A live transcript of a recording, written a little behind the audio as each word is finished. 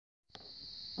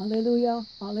Alleluia,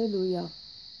 alleluia.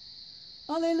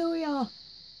 Alleluia,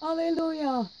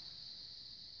 alleluia.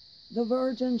 The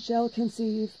virgin shall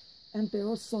conceive and bear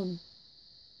a son,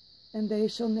 and they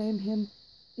shall name him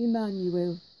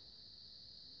Emmanuel.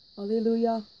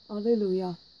 Alleluia,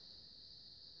 alleluia.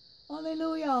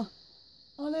 Alleluia,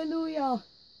 alleluia.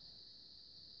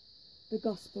 The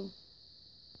Gospel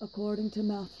according to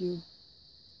Matthew.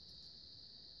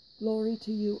 Glory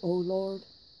to you, O Lord.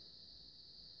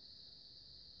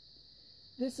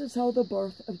 This is how the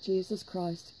birth of Jesus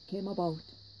Christ came about.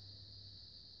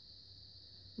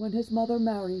 When his mother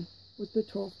Mary was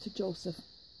betrothed to Joseph,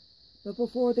 but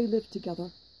before they lived together,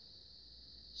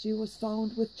 she was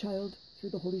found with child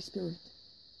through the Holy Spirit.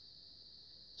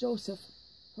 Joseph,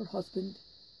 her husband,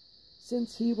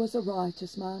 since he was a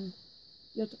righteous man,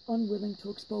 yet unwilling to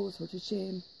expose her to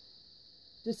shame,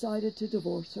 decided to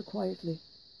divorce her quietly.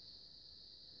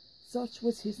 Such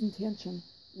was his intention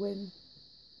when,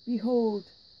 behold,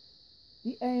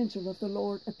 the angel of the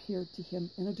Lord appeared to him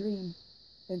in a dream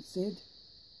and said,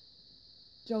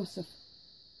 Joseph,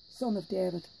 son of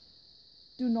David,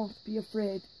 do not be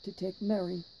afraid to take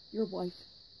Mary, your wife,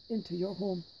 into your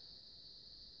home.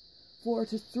 For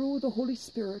it is through the Holy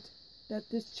Spirit that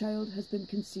this child has been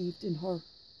conceived in her.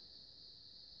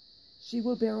 She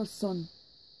will bear a son,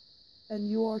 and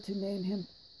you are to name him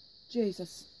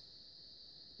Jesus,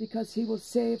 because he will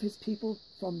save his people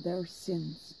from their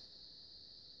sins.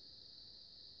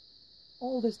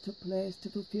 All this took place to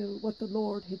fulfill what the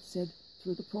Lord had said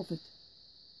through the prophet.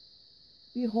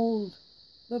 Behold,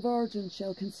 the virgin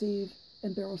shall conceive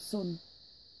and bear a son,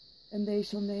 and they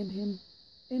shall name him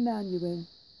Emmanuel,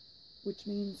 which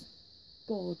means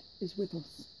God is with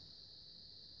us.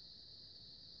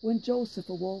 When Joseph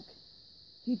awoke,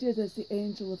 he did as the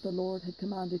angel of the Lord had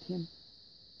commanded him,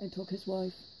 and took his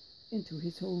wife into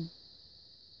his home.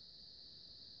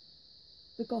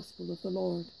 The Gospel of the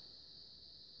Lord.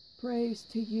 Praise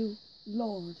to you,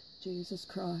 Lord Jesus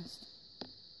Christ.